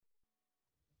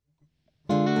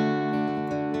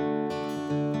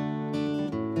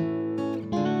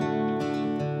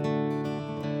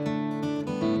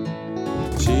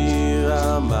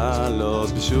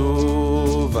המעלות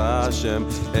בשוב השם,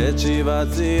 את שיבת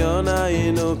ציון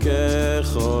היינו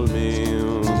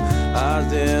כחולמים.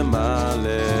 אז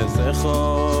ימלא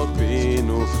שחוק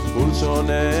פינו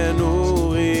ולשוננו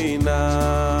רינה.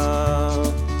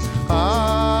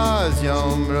 אז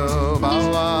יאמרו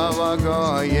באו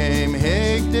הגויים,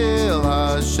 הגדיל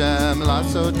השם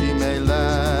לעשות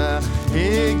מלך,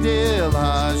 הגדיל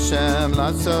השם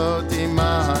לעשות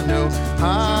עמנו,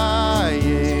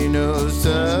 היינו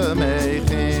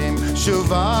שמחים.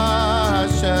 שובה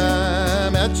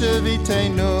השם את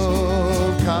שביתנו,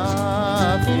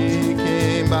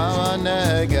 כאפיקים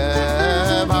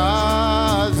בנגב,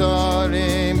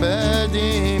 הזורים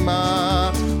בדמעה,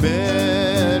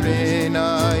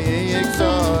 ברינה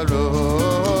יקצרו.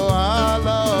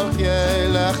 הלוך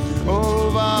ילך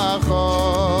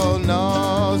ובכל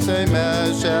נושא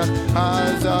משך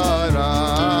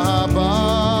הזרה,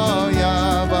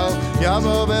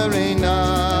 יבוא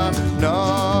ברינה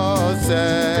נושא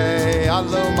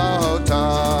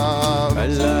אלומותיו.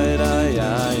 אלai lai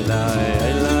ai lai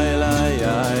elai lai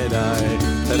ai lai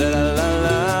da da la la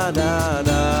da da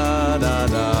da da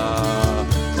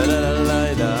da da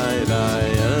lai lai lai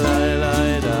elai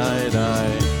lai lai lai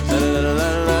da da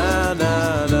la la da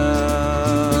da.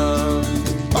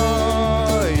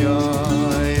 Ay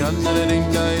ay anna ding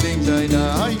dai da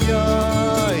ay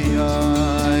ay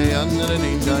ay anna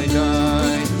ding dai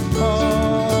ay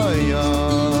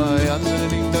ay anna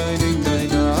ding dai da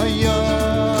ay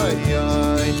ay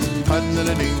anna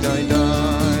ding dai ay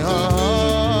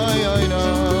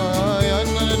ay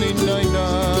anna ding dai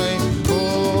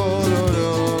oh no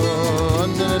no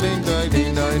anna ding dai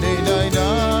anna ding dai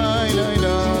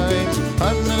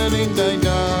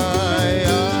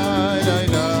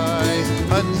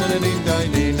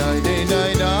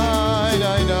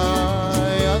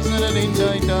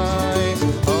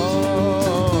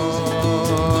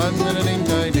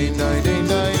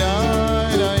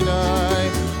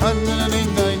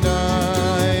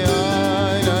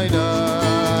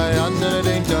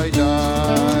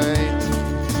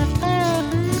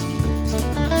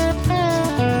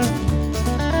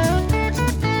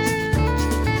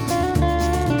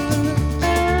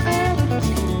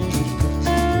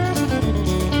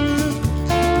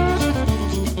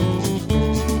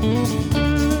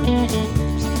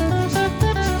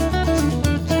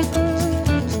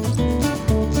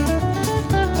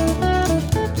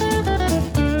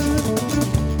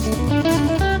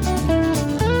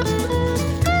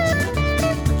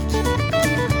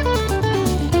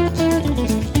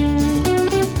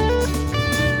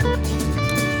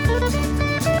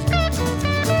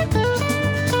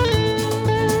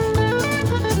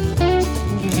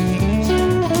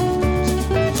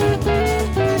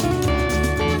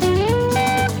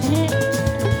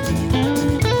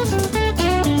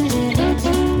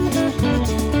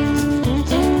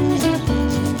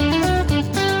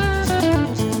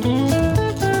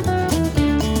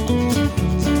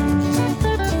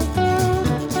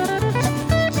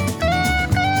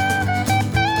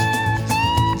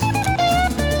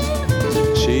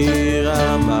שיר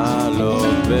המעלות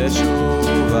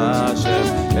בשוב השם,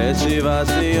 את שיבת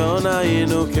ציון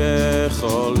היינו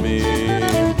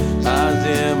כחולמים. אז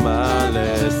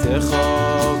ימלא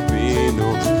שחוק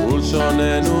פינו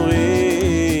ולשוננו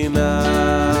רינה.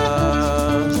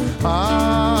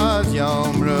 אז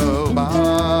יאמרו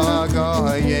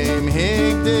בגויים,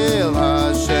 הגדיל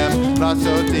השם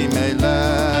לעשות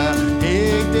מלך,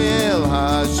 הגדיל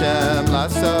השם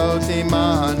לעשות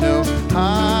עמנו,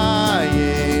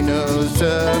 היינו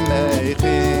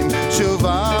שמחים.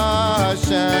 שובה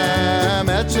השם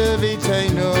את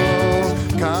שביתנו,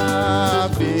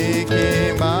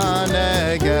 כאפיקים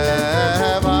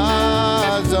בנגב,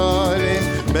 הזורים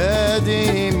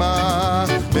בדמעה,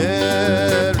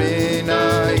 ברינה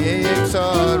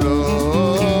יקצרו.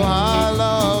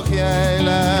 הלוך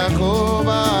ילך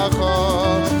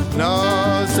ובכל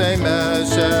נושא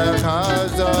משך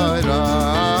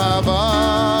הזוהרה,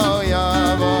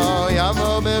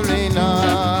 יבוא ברינה